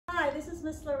is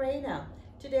Miss Lorena.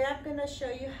 Today I'm going to show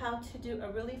you how to do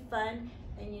a really fun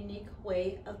and unique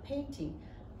way of painting.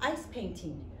 Ice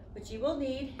painting. What you will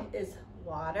need is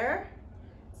water,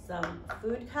 some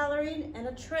food coloring, and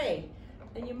a tray.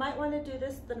 And you might want to do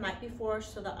this the night before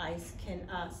so the ice can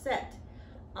set.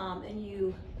 And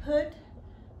you put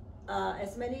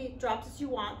as many drops as you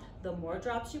want. The more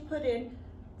drops you put in,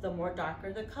 the more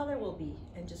darker the color will be.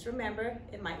 And just remember,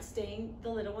 it might stain the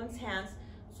little one's hands,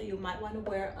 so you might want to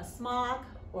wear a smock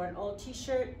or an old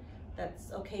t-shirt.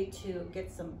 That's okay to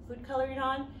get some food coloring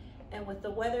on. And with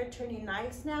the weather turning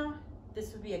nice now,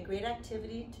 this would be a great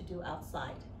activity to do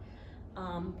outside.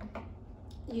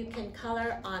 You can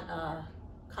color on a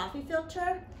coffee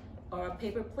filter or a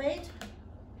paper plate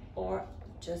or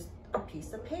just a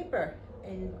piece of paper.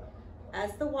 And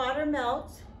as the water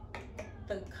melts,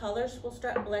 the colors will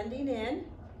start blending in.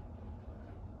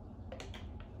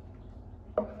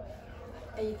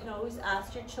 And you can always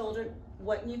ask your children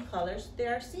what new colors they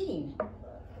are seeing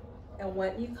and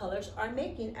what new colors are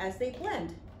making as they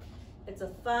blend. It's a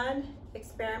fun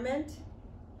experiment,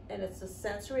 and it's a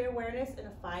sensory awareness and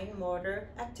a fine motor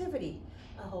activity.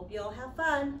 I hope you all have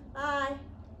fun. Bye.